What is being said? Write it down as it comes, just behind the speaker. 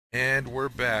And we're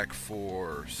back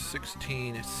for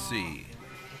 16C.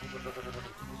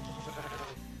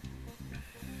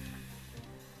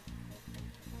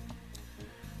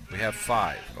 We have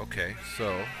 5. Okay,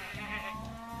 so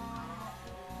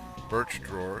birch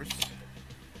drawers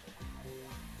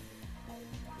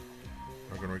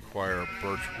are going to require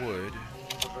birch wood.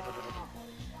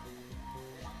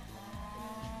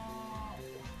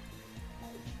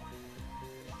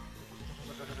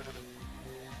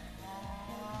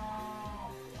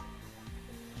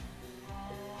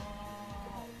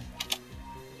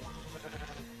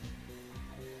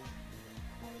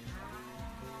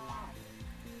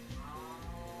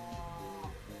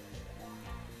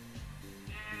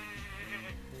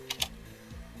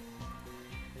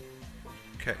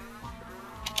 Okay.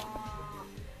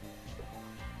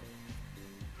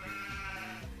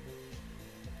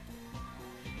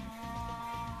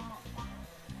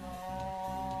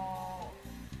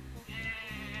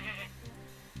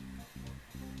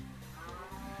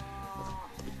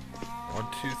 One,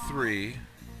 two, 3,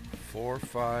 4,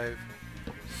 5,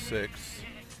 6,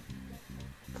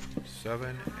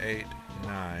 7, 8,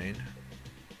 9.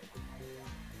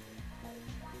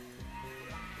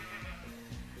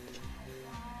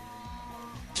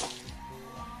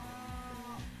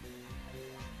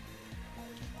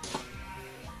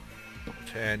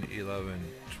 $10, $11,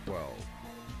 $12.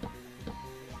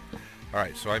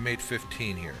 Alright, so I made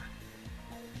 15 here.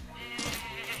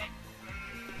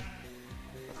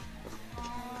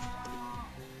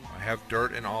 I have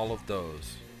dirt in all of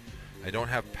those. I don't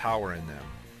have power in them.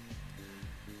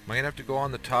 Am I going to have to go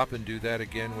on the top and do that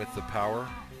again with the power?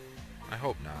 I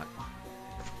hope not.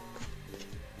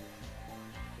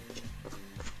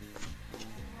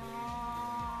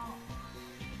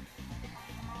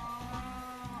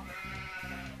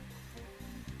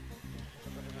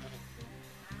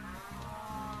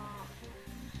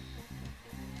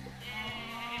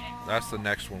 That's the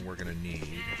next one we're going to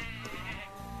need.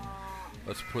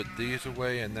 Let's put these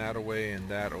away and that away and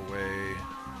that away.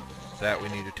 That we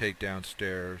need to take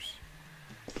downstairs.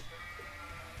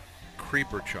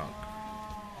 Creeper chunk.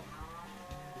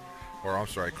 Or I'm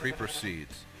sorry, creeper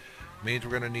seeds. Means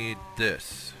we're going to need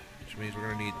this. Which means we're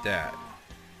going to need that.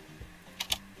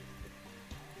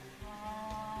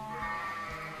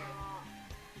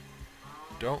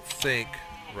 Don't think...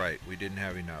 Right, we didn't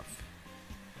have enough.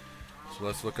 So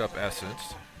let's look up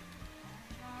essence.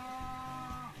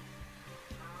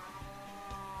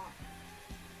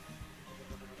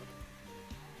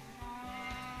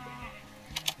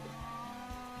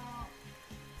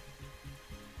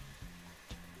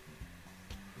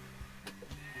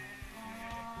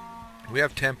 We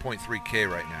have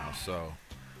 10.3K right now, so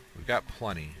we've got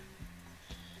plenty.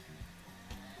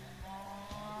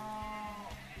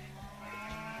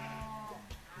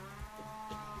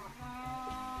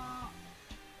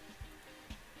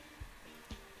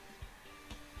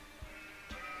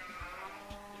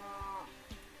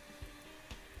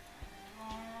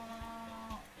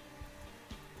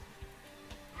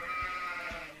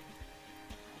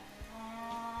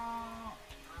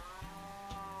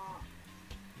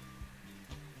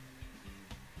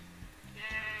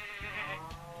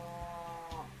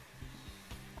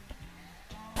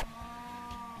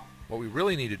 What we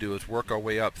really need to do is work our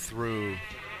way up through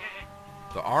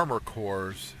the armor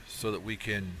cores so that we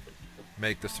can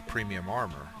make the supremium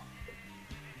armor.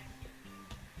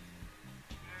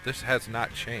 This has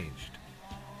not changed.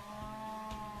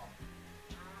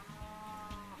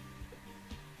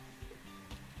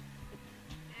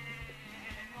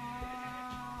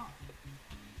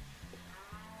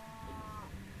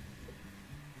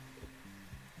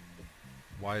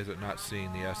 Why is it not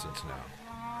seeing the essence now?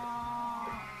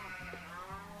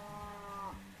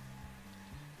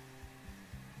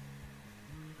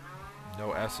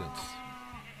 No essence.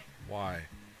 Why?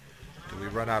 Do we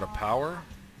run out of power?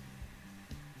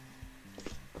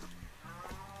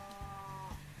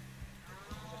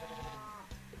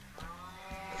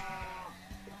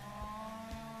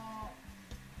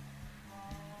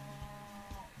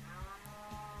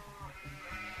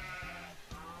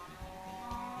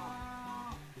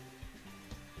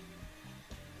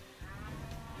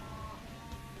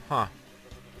 Huh.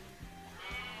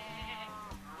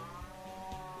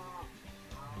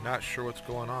 Not sure what's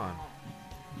going on.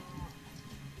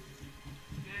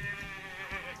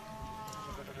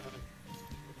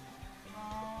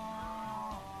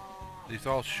 These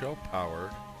all show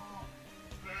powered.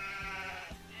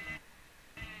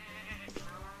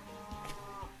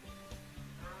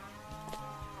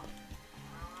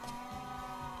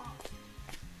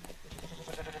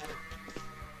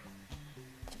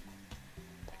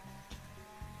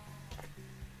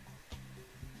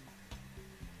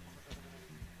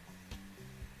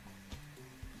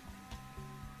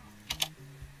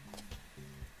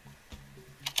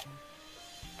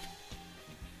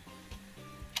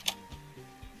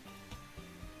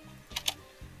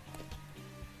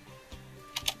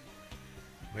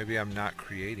 Maybe I'm not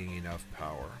creating enough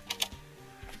power.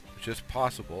 It's just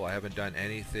possible. I haven't done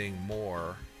anything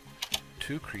more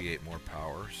to create more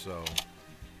power, so...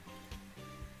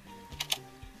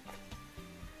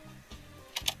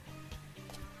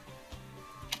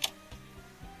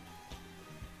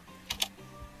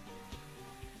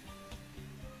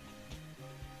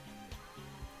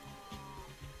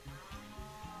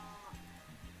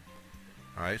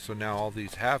 Alright, so now all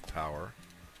these have power.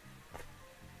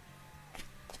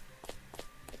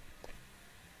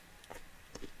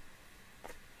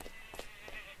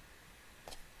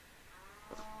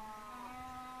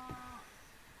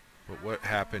 But what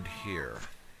happened here?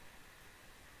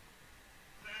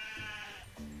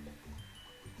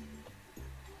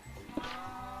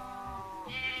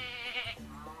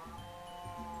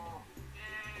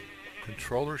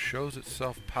 Controller shows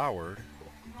itself powered.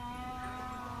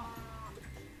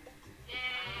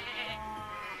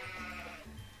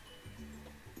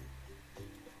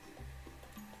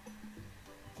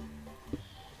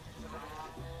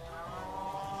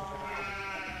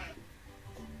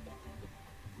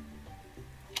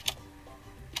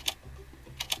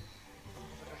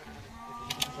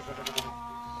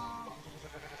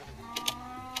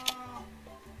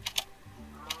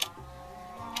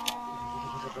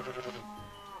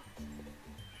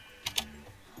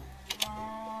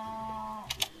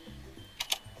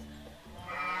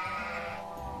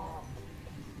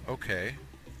 Okay.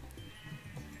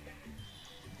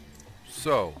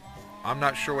 So, I'm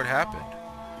not sure what happened.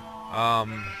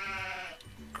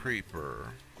 Creeper.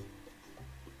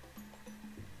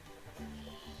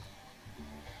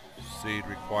 Seed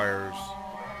requires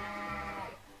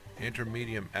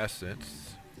intermediate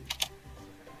essence.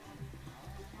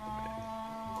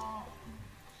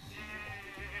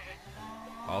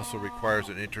 Also requires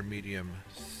an intermediate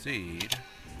seed.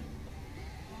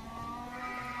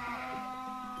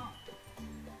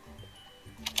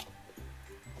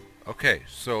 Okay,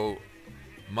 so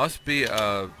must be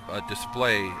a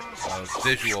display, a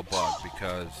visual bug,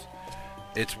 because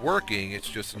it's working, it's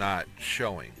just not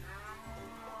showing.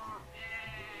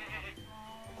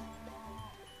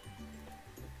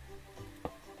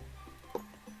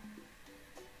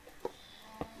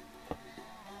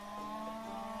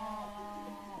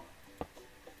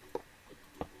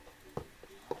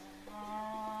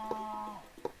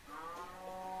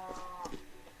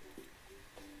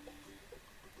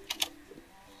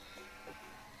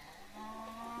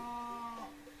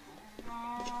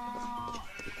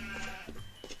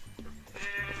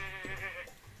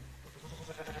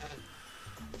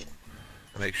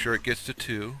 Make sure it gets to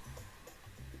 2.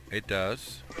 It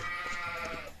does.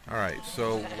 Alright,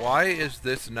 so why is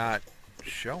this not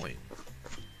showing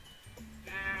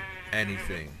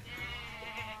anything?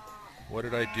 What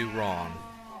did I do wrong?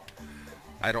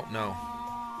 I don't know.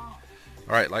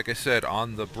 Alright, like I said,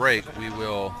 on the break we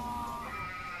will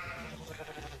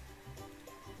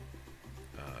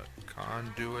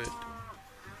conduit.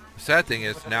 The sad thing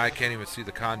is now I can't even see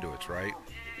the conduits, right?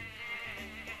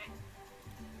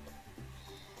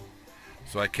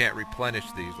 So I can't replenish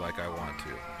these like I want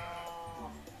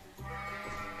to.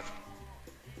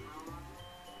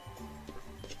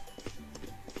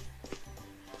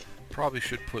 Probably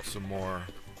should put some more.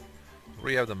 What do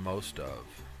we have the most of?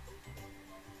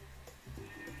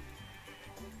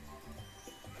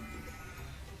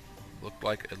 Looked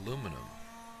like aluminum.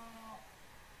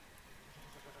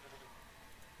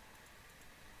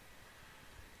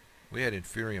 We had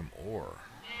inferium ore.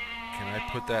 Can I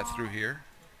put that through here?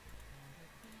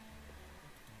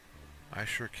 I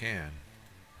sure can.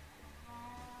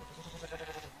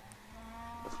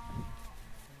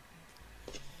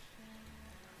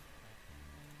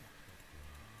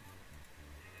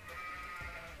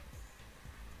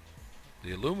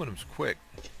 The aluminum's quick.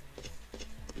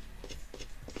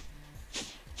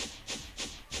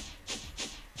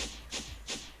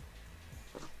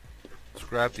 Let's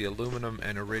grab the aluminum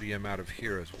and iridium out of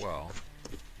here as well.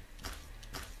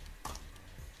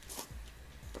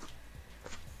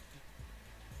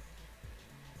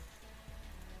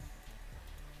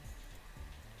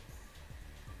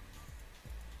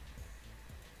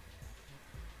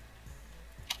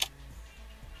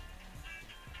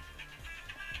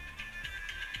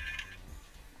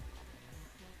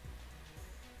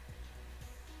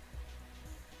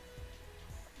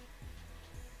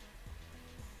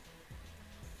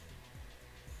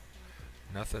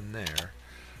 Nothing there.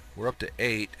 We're up to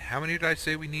 8. How many did I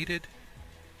say we needed?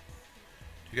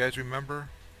 Do you guys remember?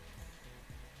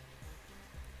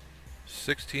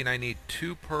 16. I need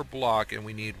 2 per block, and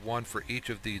we need 1 for each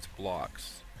of these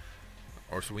blocks.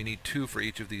 Or so we need 2 for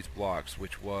each of these blocks,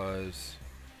 which was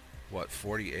what,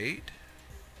 48?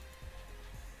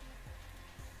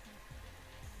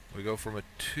 We go from a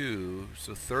 2,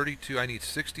 so 32. I need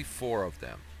 64 of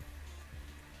them.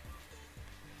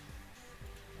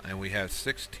 And we have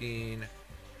 16,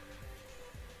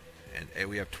 and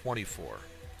we have 24.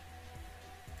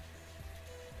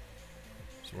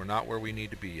 So we're not where we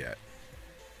need to be yet.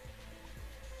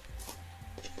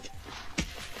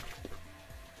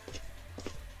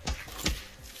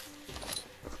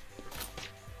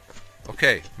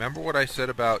 Okay, remember what I said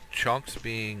about chunks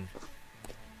being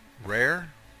rare?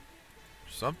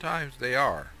 Sometimes they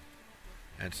are,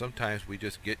 and sometimes we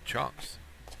just get chunks.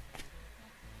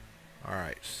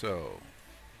 Alright, so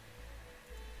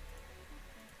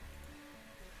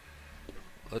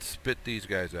let's spit these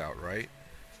guys out, right?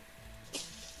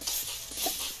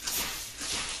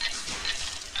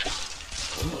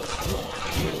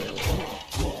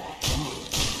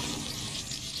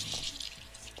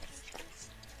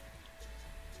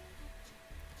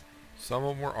 Some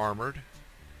of them were armored.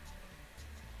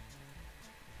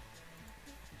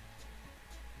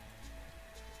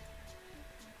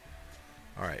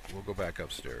 Alright, we'll go back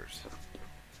upstairs.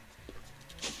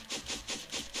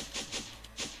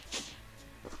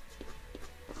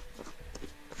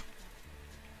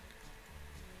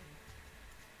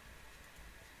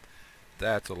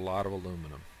 That's a lot of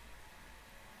aluminum.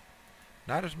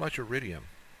 Not as much iridium.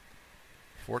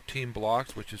 14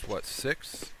 blocks, which is what,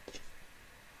 6?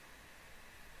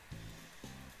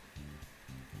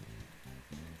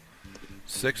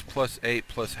 Six plus 8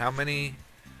 plus how many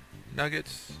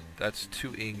nuggets? That's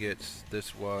 2 ingots.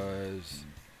 This was...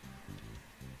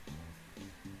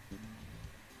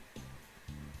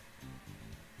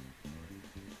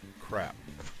 crap.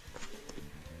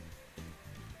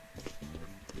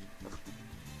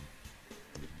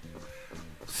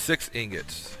 Six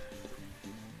ingots.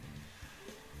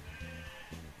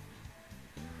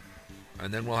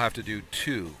 And then we'll have to do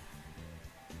 2.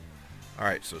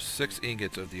 Alright, so 6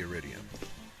 ingots of the iridium.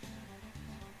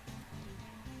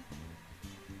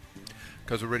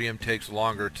 Because iridium takes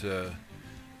longer to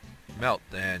melt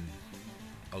than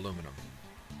aluminum.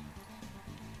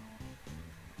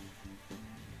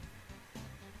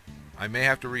 I may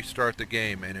have to restart the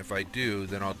game, and if I do,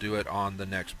 then I'll do it on the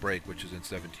next break, which is in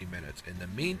 17 minutes. In the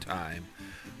meantime,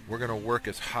 we're going to work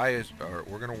as high as, or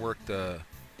we're going to work the,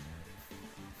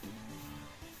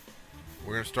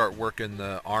 we're going to start working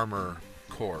the armor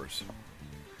cores.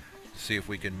 See if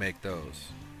we can make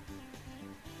those.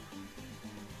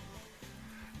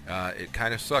 It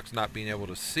kind of sucks not being able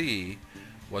to see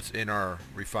what's in our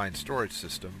refined storage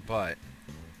system, but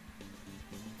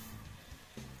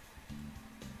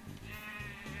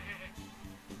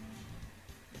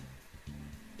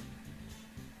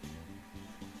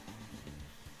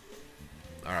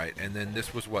alright, and then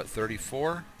this was what,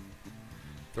 34?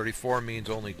 34 means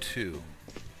only 2.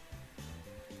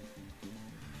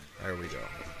 There we go.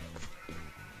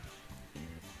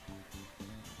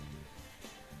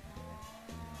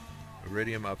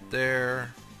 Iridium up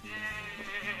there.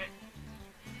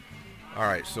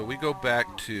 Alright, so we go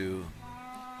back to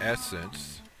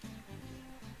essence,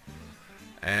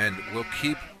 and we'll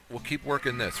keep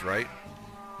working this, right?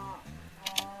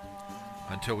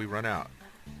 Until we run out.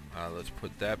 Let's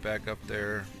put that back up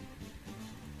there.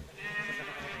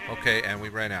 Okay, and we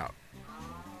ran out.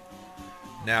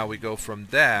 Now we go from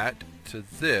that to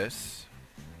this.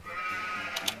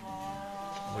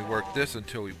 We work this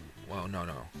until we... Well, no.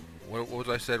 What was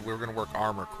I said? We were going to work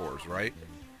armor cores, right?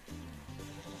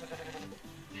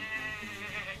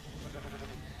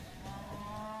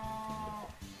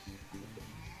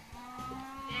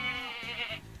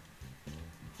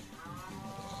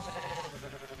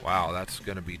 Wow, that's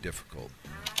going to be difficult.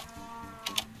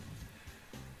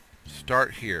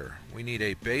 Start here. We need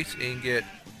a base ingot,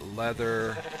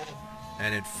 leather,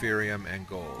 and inferium and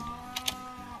gold.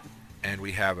 And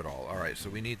we have it all. Alright, so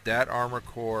we need that armor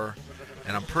core.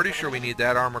 And I'm pretty sure we need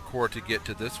that armor core to get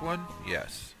to this one.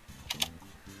 Yes.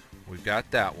 We've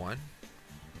got that one.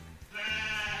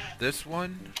 This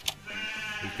one.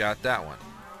 We've got that one.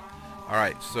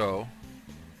 Alright, so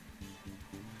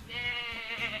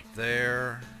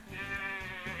there.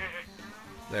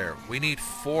 There. We need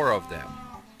 4 of them.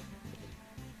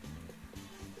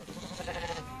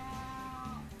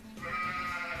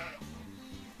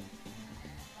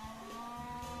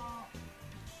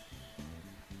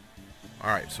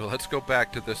 Alright, so let's go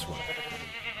back to this one.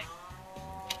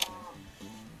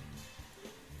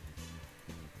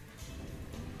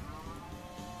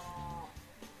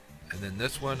 And then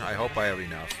this one, I hope I have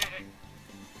enough.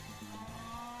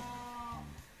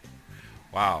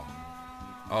 Wow.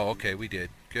 Oh, okay, we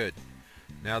did. Good.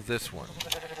 Now this one.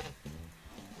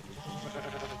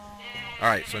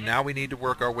 Alright, so now we need to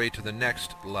work our way to the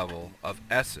next level of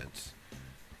essence,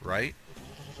 right?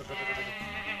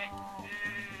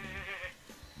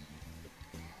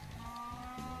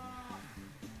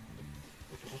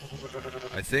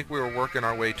 I think we were working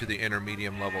our way to the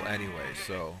intermediate level anyway,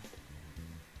 so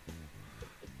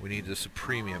we need the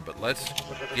supremium, but let's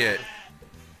get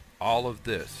all of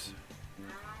this.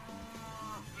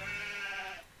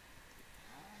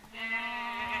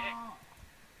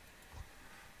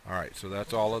 Alright, so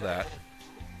that's all of that.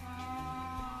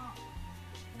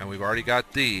 And we've already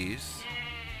got these.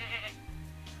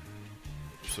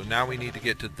 So now we need to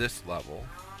get to this level.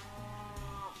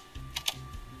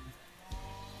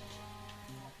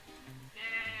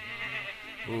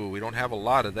 Ooh, we don't have a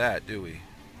lot of that, do we?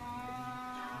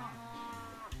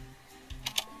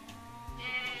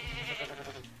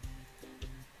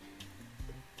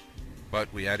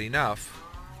 But we had enough.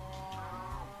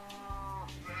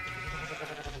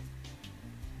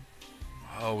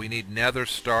 Oh, we need nether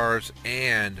stars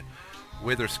and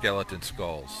wither skeleton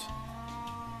skulls.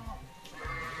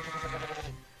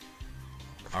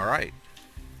 Alright.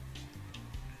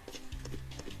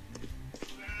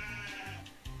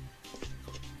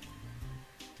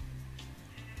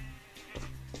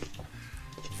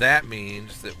 That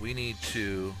means that we need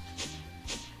to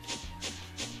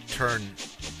turn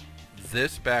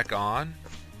this back on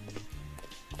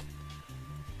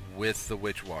with the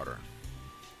witch water.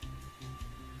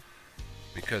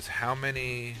 Because how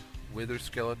many wither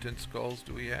skeleton skulls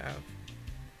do we have?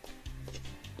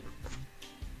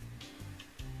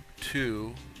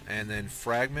 2, and then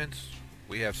fragments,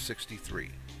 we have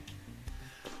 63.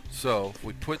 So if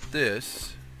we put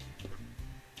this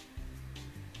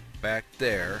back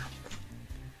there,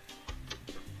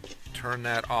 turn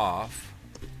that off,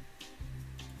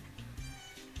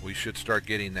 we should start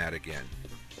getting that again.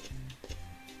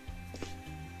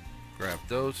 Grab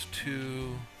those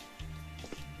 2.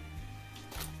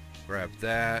 Grab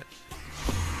that.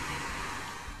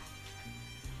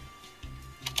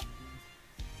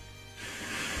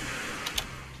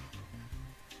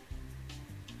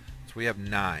 So we have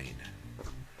 9.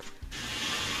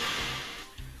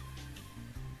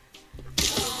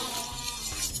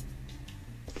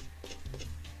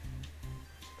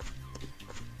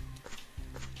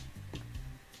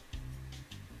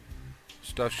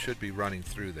 Stuff should be running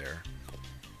through there.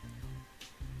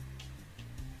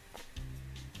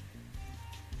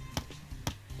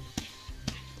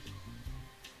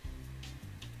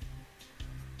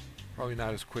 Probably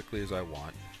not as quickly as I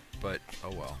want, but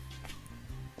oh well.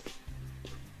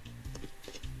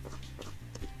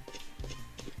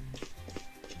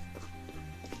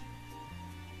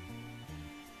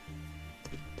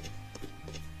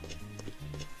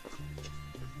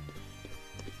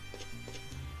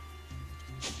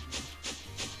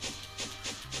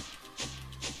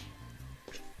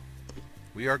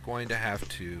 We are going to have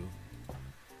to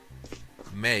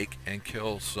make and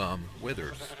kill some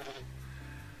withers.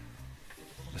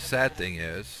 The sad thing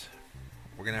is,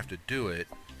 we're going to have to do it.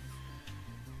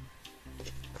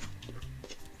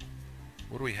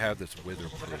 What do we have that's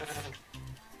wither-proof?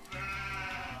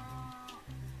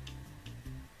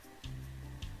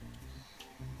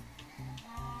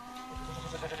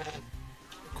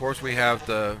 Of course, we have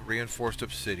the reinforced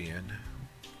obsidian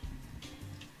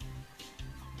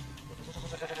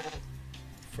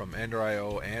from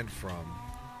Ender.io and from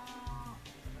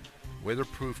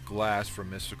witherproof glass from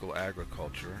Mystical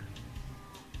Agriculture,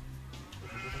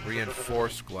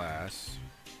 reinforced glass.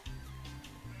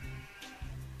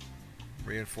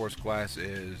 Reinforced glass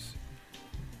is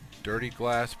dirty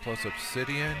glass plus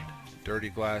obsidian. Dirty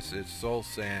glass is soul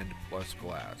sand plus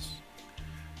glass.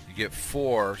 You get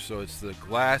 4, so it's the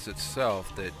glass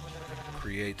itself that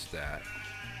creates that.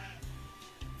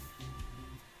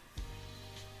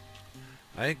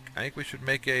 I think we should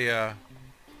make a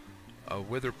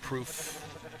witherproof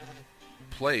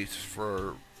place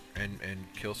for and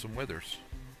kill some withers.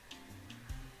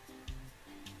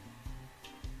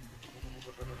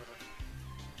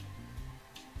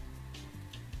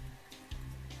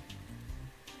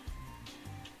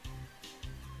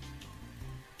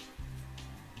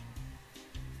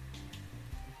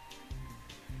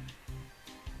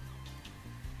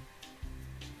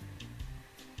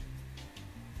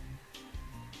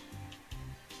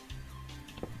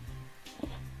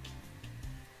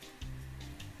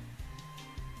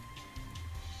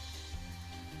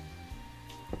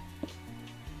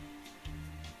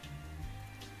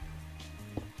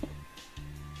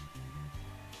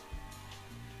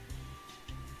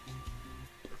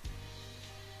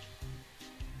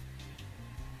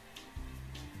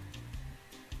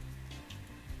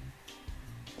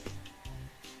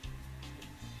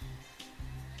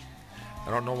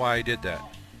 I don't know why I did that.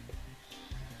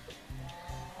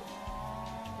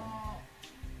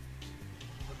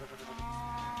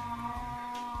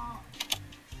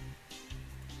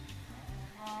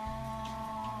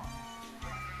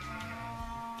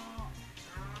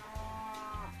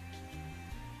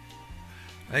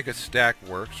 I think a stack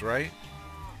works, right?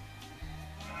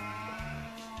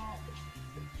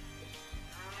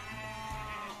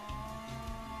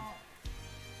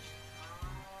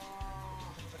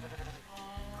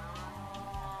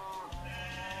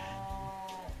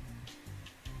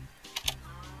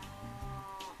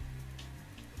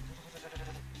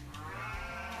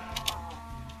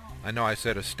 I know I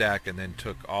said a stack and then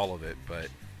took all of it, but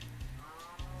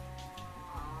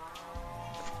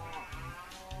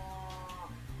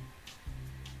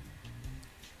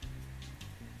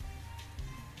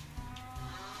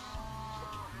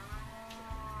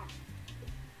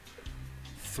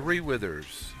three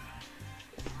withers.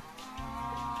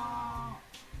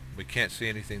 We can't see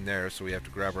anything there, so we have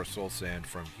to grab our soul sand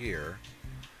from here.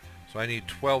 So I need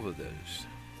 12 of those.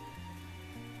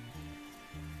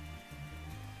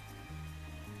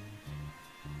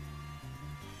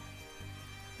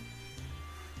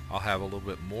 I'll have a little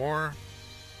bit more.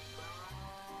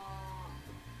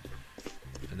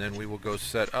 And then we will go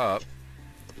set up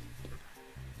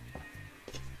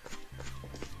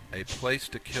a place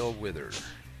to kill wither.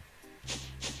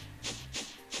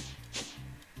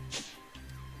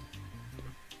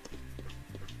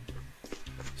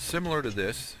 Similar to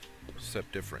this,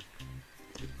 except different.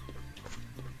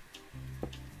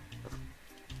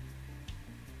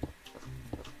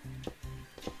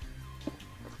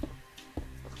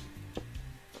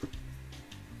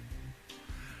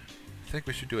 I think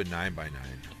we should do a 9 by 9.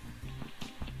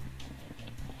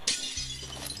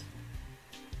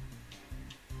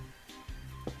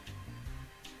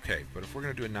 Okay, but if we're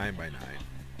going to do a 9 by 9,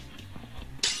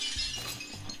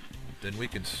 then we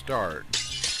can start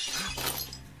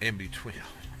in between.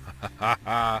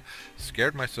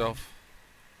 Scared myself.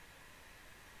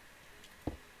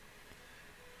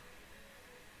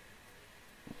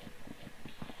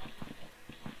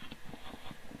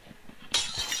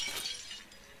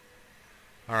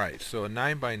 Alright, so a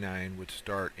 9 by 9 would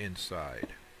start inside.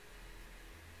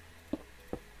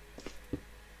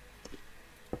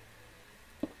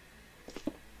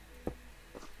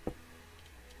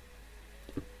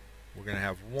 We're going to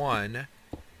have one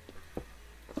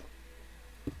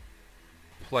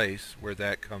place where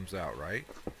that comes out, right?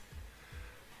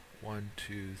 1,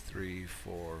 2, 3,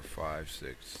 4, 5,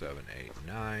 6, 7, 8,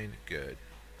 9. Good.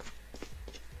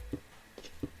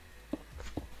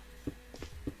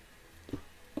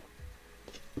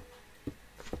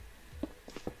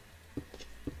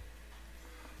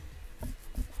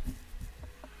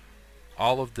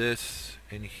 All of this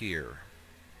in here.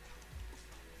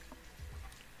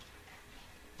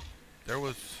 There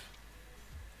was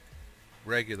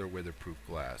regular witherproof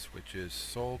glass, which is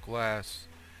soul glass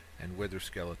and wither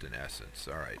skeleton essence.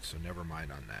 Alright, so never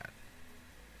mind on that.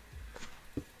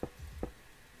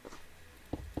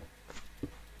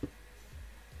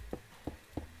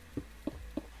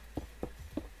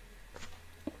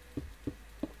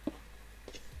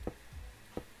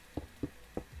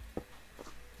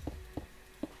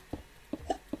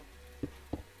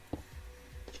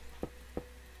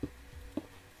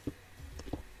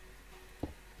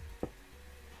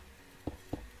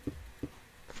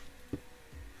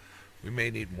 We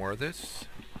may need more of this.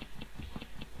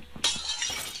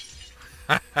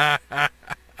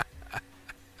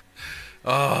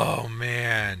 Oh,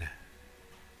 man.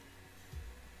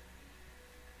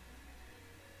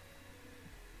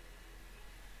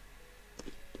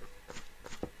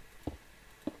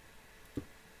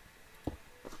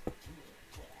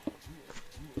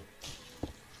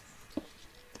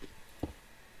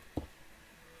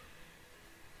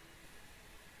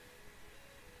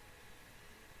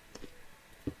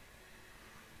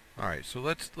 Alright, so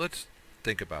let's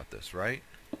think about this, right?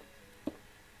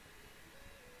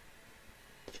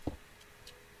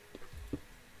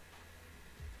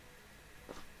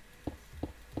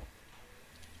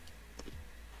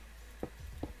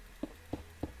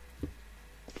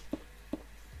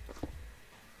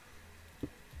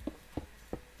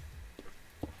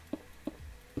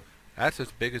 That's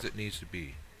as big as it needs to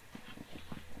be.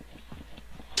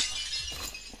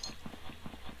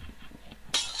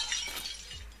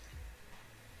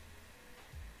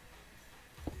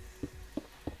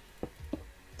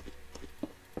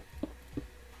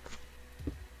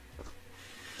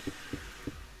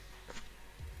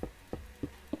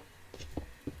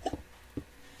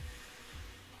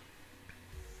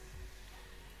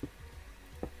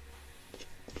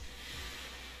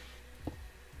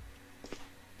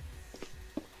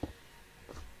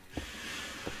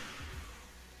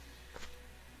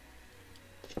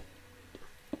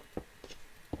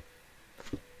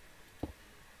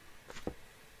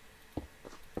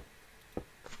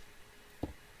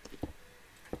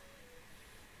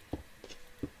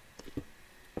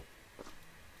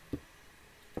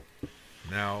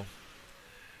 Now,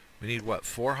 we need what,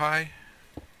 4 high?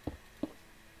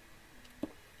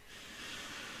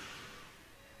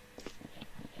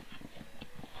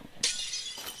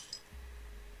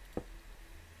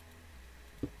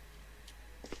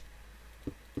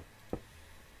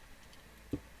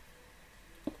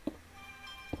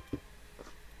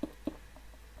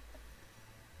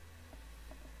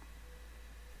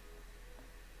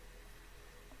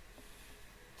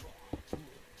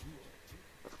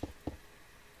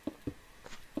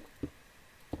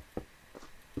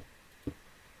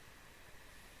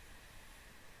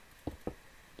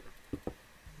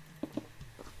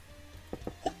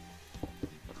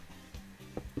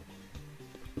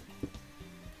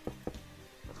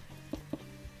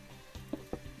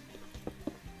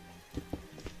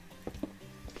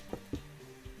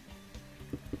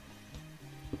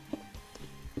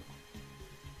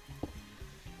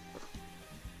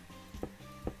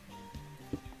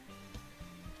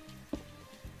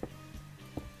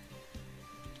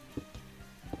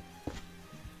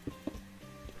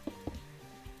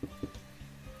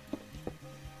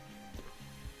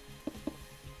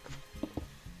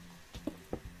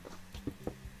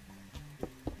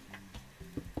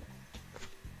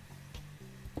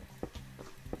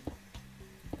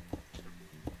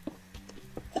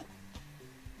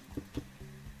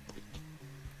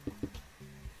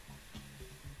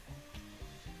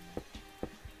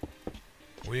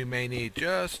 We may need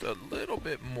just a little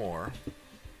bit more,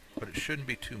 but it shouldn't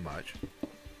be too much.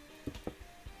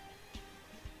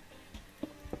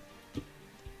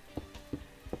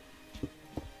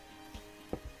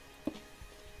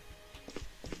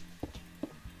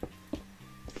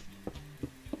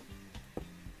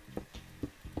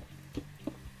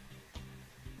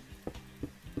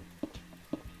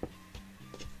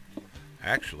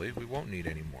 Actually, we won't need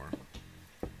any more.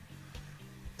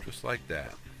 Just like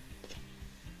that.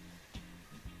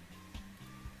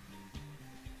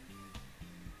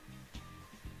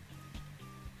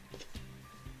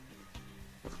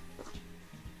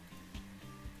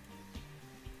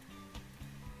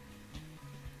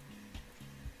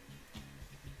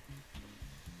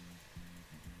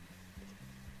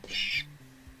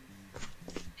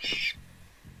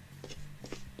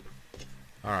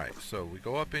 Alright, so we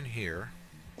go up in here.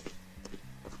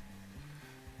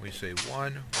 We say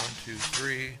 1, 1, 2,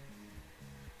 3.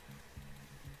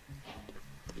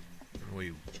 And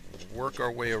we work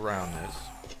our way around this.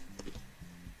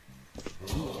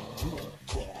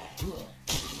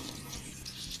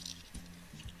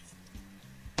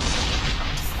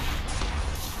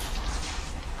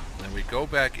 Then we go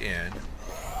back in.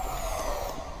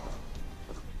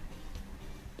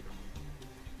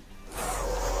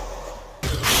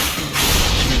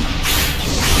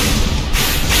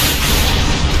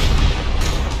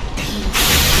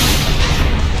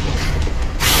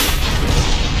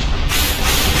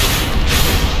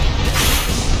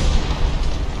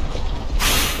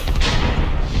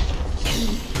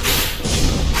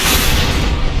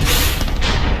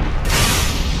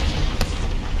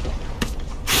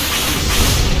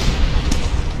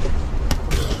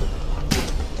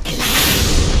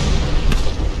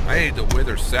 I need the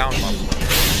wither sound muffler.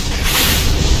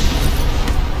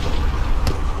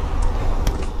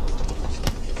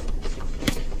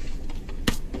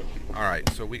 Alright,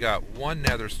 so we got 1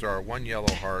 nether star, 1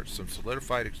 yellow heart, some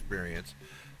solidified experience,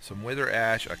 some wither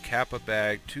ash, a kappa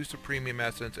bag, 2 supremium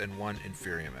essence, and 1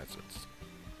 inferium essence.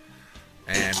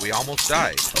 And we almost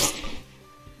died.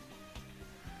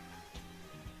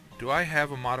 Do I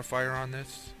have a modifier on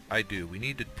this? I do. We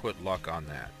need to put luck on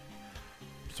that.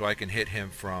 So I can hit him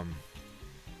from...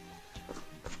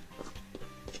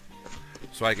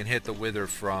 So I can hit the wither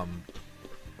from,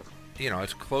 you know,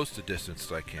 as close to distance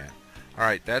as I can.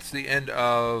 Alright, that's the end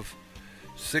of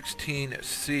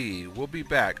 16C. We'll be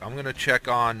back. I'm going to check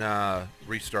on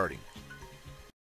restarting.